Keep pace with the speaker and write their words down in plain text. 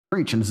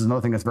preach, and this is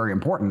another thing that's very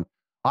important.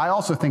 I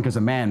also think as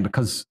a man,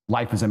 because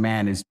life as a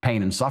man is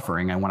pain and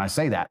suffering, and when I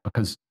say that,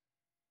 because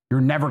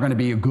you're never going to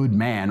be a good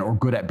man or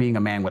good at being a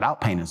man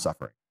without pain and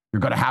suffering. You're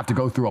going to have to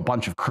go through a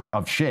bunch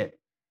of shit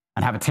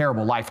and have a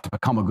terrible life to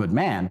become a good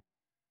man.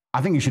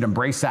 I think you should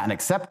embrace that and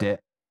accept it.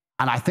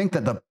 And I think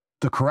that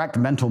the correct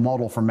mental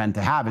model for men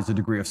to have is a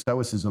degree of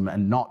stoicism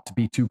and not to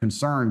be too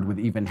concerned with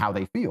even how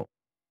they feel.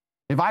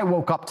 If I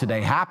woke up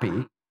today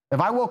happy,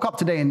 I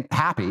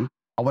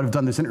would have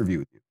done this interview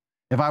with you.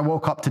 If I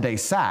woke up today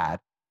sad,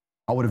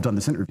 I would have done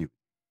this interview.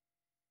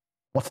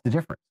 What's the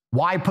difference?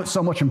 Why put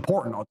so much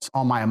importance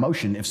on my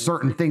emotion if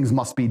certain things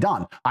must be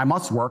done? I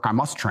must work, I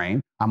must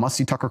train, I must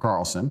see Tucker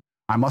Carlson,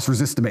 I must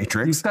resist the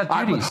Matrix. You've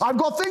got duties. I've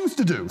got things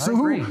to do. So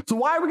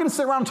why are we going to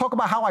sit around and talk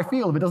about how I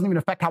feel if it doesn't even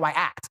affect how I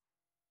act?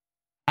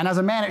 And as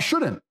a man, it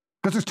shouldn't,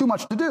 because there's too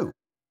much to do.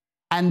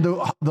 And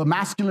the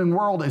masculine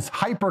world is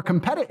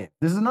hyper-competitive.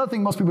 This is another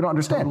thing most people don't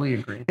understand. Totally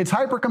agree. It's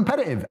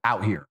hyper-competitive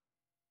out here.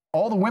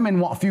 All the women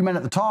want a few men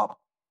at the top.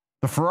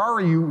 The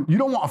Ferrari, you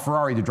don't want a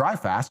Ferrari to drive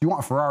fast. You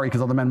want a Ferrari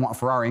because other men want a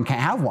Ferrari and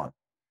can't have one.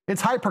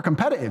 It's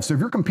hyper-competitive. So if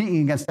you're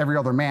competing against every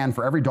other man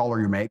for every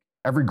dollar you make,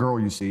 every girl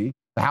you see,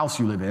 the house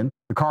you live in,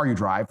 the car you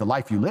drive, the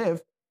life you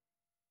live,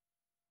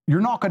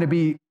 you're not going to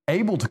be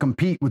able to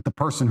compete with the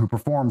person who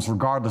performs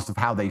regardless of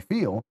how they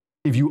feel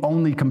if you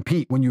only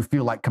compete when you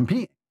feel like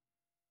competing.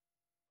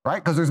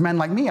 Right? Because there's men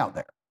like me out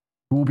there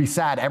who will be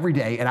sad every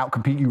day and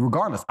outcompete you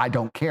regardless. I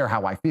don't care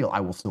how I feel. I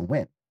will still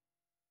win.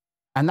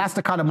 And that's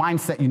the kind of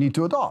mindset you need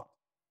to adopt.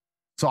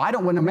 So I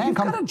don't, when a man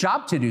comes... You've got a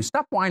job to do.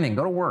 Stop whining.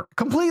 Go to work.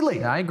 Completely.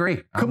 Yeah, I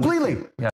agree. Completely. Yeah.